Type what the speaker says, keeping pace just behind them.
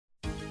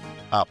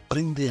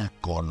Aprende a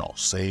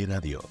conocer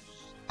a Dios,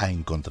 a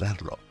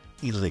encontrarlo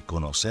y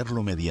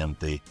reconocerlo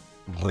mediante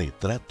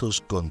retratos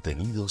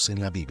contenidos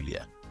en la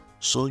Biblia.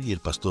 Soy el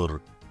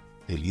pastor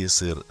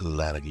Eliezer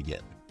Lara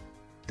Guillén.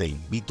 Te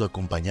invito a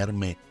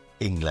acompañarme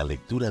en la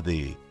lectura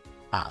de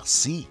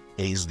Así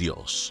es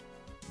Dios.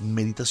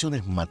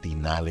 Meditaciones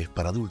matinales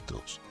para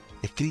adultos,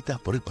 escritas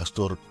por el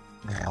pastor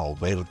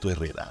Roberto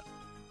Herrera.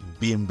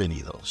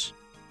 Bienvenidos.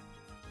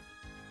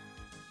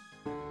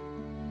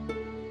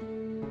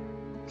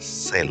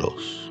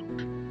 Celos.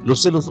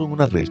 Los celos son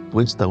una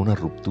respuesta a una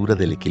ruptura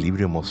del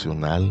equilibrio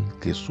emocional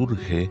que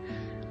surge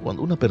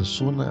cuando una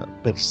persona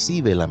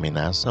percibe la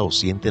amenaza o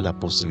siente la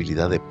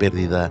posibilidad de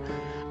pérdida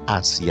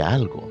hacia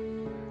algo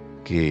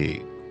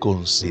que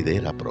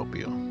considera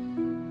propio.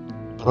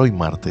 Para hoy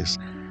martes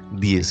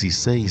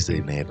 16 de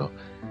enero,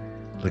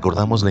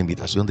 recordamos la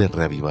invitación de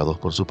Reavivados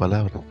por su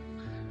palabra.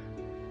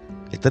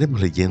 Estaremos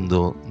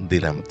leyendo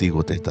del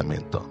Antiguo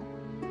Testamento,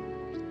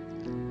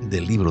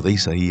 del libro de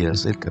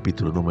Isaías, el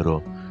capítulo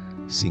número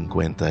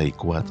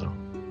 54.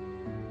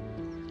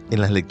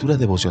 En las lecturas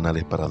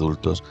devocionales para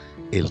adultos,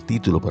 el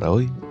título para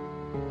hoy,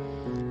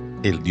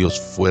 El Dios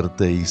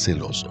fuerte y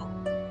celoso.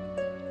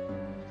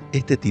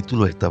 Este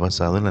título está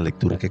basado en la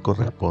lectura que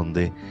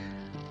corresponde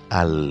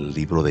al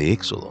libro de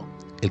Éxodo,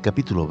 el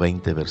capítulo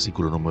 20,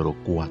 versículo número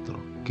 4,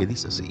 que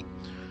dice así: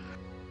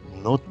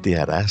 No te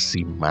harás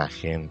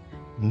imagen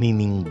ni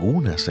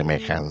ninguna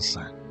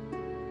semejanza.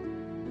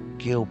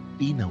 ¿Qué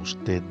opina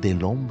usted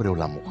del hombre o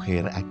la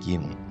mujer a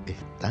quien,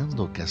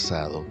 estando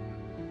casado,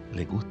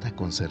 le gusta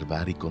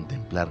conservar y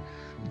contemplar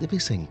de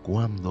vez en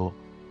cuando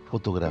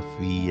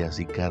fotografías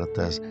y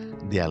cartas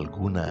de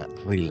alguna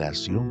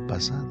relación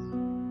pasada?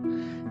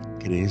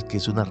 ¿Crees que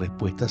es una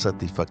respuesta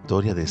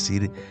satisfactoria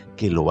decir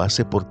que lo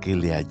hace porque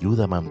le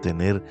ayuda a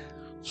mantener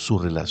su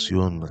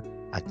relación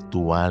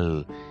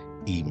actual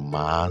y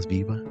más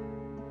viva?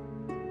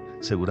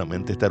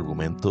 Seguramente este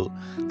argumento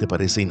te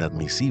parece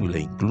inadmisible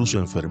e incluso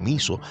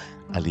enfermizo,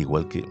 al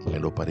igual que me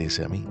lo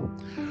parece a mí.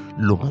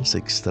 Lo más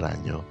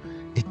extraño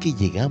es que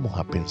llegamos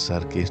a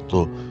pensar que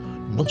esto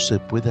no se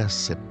puede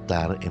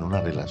aceptar en una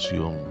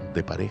relación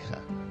de pareja.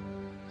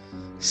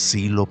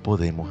 Sí lo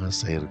podemos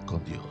hacer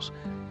con Dios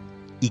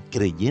y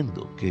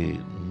creyendo que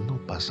no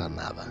pasa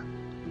nada.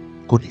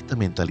 Con esta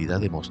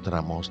mentalidad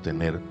demostramos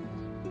tener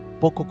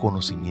poco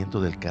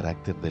conocimiento del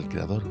carácter del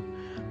Creador.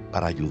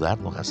 Para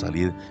ayudarnos a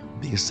salir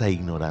de esa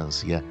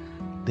ignorancia,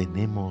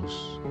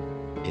 tenemos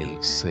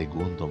el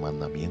segundo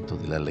mandamiento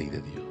de la ley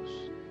de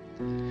Dios.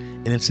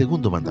 En el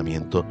segundo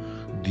mandamiento,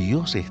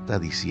 Dios está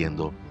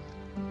diciendo: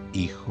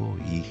 Hijo,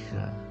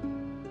 hija,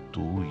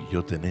 tú y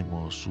yo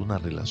tenemos una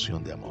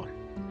relación de amor.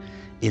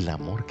 El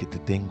amor que te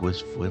tengo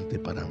es fuerte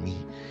para mí.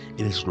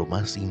 Eres lo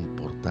más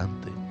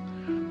importante.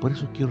 Por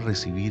eso quiero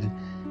recibir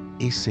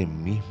ese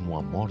mismo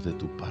amor de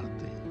tu parte.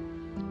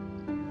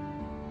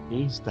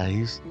 Esta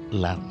es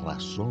la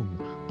razón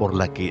por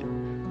la que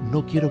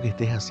no quiero que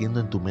estés haciendo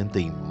en tu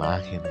mente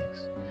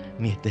imágenes,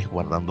 ni estés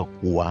guardando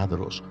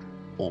cuadros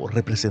o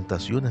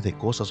representaciones de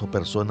cosas o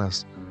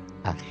personas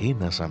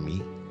ajenas a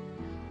mí.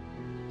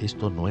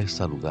 Esto no es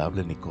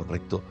saludable ni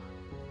correcto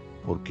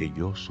porque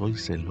yo soy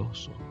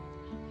celoso.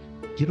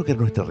 Quiero que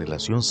nuestra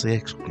relación sea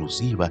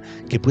exclusiva,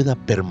 que pueda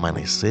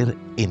permanecer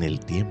en el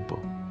tiempo.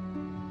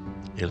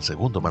 El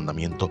segundo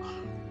mandamiento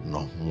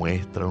nos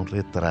muestra un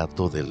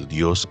retrato del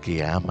Dios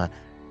que ama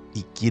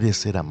y quiere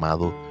ser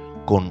amado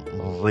con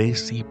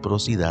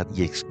reciprocidad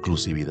y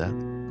exclusividad.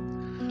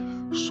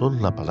 Solo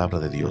la palabra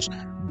de Dios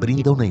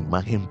brinda una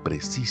imagen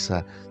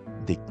precisa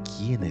de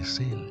quién es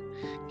Él,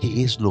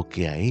 qué es lo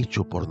que ha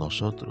hecho por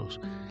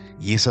nosotros,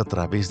 y es a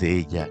través de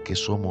ella que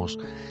somos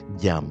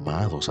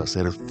llamados a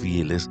ser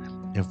fieles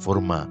en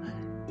forma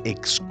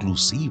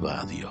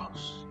exclusiva a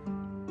Dios.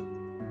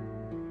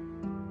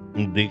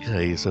 Deja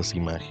esas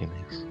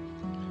imágenes,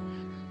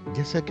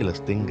 ya sea que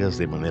las tengas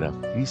de manera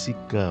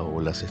física o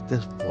las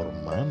estés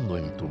formando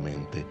en tu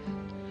mente.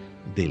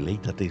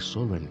 Deleítate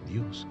solo en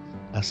Dios,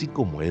 así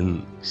como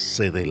Él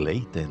se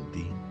deleita en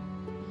ti.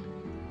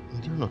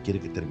 Dios no quiere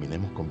que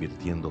terminemos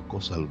convirtiendo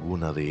cosa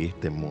alguna de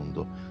este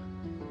mundo,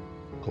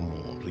 como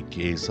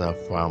riqueza,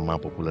 fama,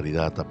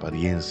 popularidad,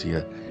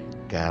 apariencia,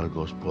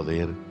 cargos,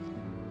 poder,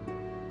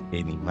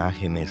 en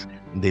imágenes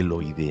de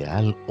lo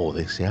ideal o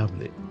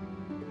deseable.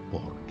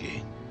 ¿Por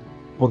qué?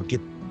 Porque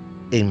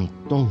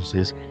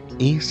entonces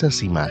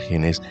esas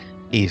imágenes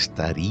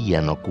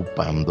estarían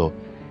ocupando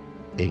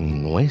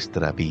en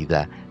nuestra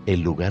vida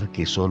el lugar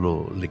que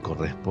solo le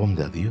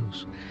corresponde a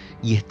Dios,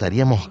 y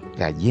estaríamos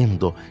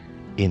cayendo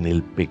en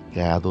el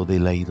pecado de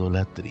la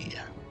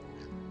idolatría.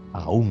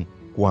 Aun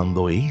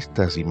cuando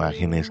estas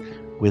imágenes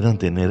puedan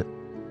tener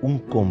un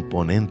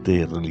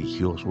componente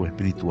religioso o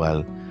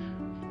espiritual,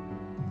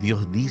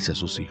 Dios dice a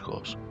sus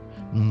hijos: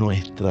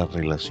 nuestra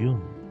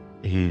relación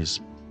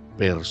es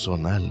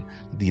personal,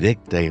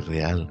 directa y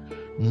real.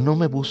 No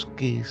me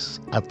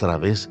busques a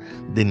través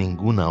de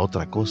ninguna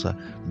otra cosa.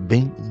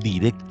 Ven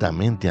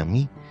directamente a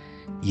mí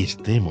y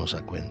estemos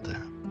a cuenta.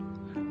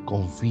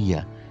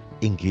 Confía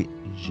en que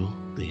yo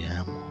te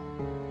amo.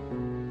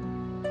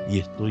 y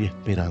estoy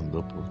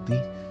esperando por ti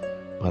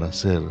para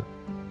ser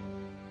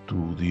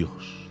tu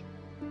Dios,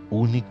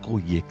 único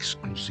y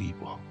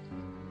exclusivo.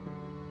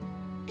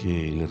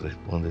 ¿Qué le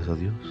respondes a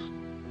Dios?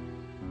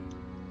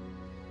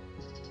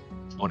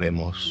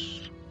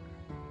 Oremos.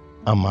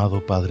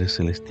 Amado Padre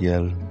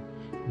Celestial,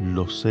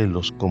 los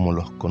celos como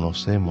los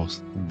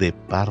conocemos de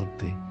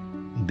parte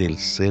del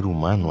ser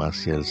humano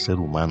hacia el ser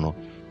humano,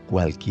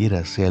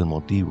 cualquiera sea el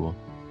motivo,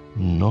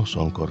 no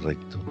son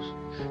correctos,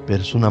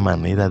 pero es una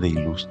manera de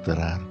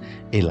ilustrar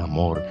el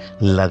amor,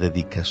 la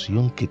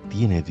dedicación que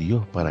tiene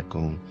Dios para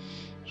con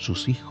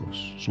sus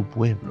hijos, su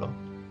pueblo.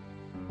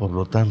 Por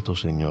lo tanto,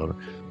 Señor,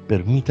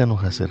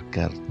 permítanos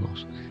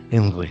acercarnos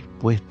en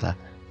respuesta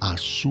a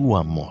su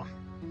amor,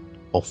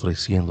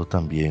 ofreciendo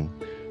también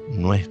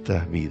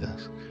nuestras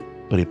vidas,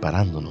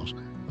 preparándonos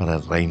para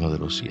el reino de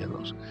los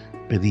cielos.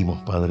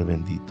 Pedimos, Padre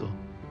bendito,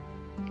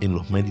 en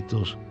los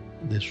méritos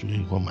de su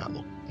Hijo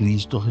amado,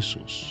 Cristo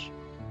Jesús.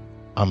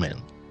 Amén.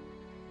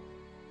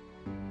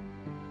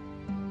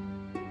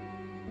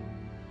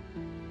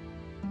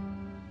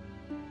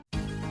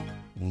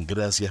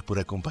 Gracias por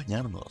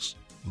acompañarnos.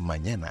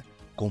 Mañana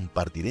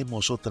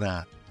compartiremos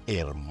otra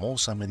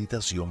hermosa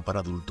meditación para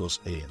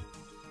adultos en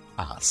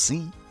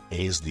Así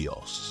es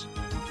Dios.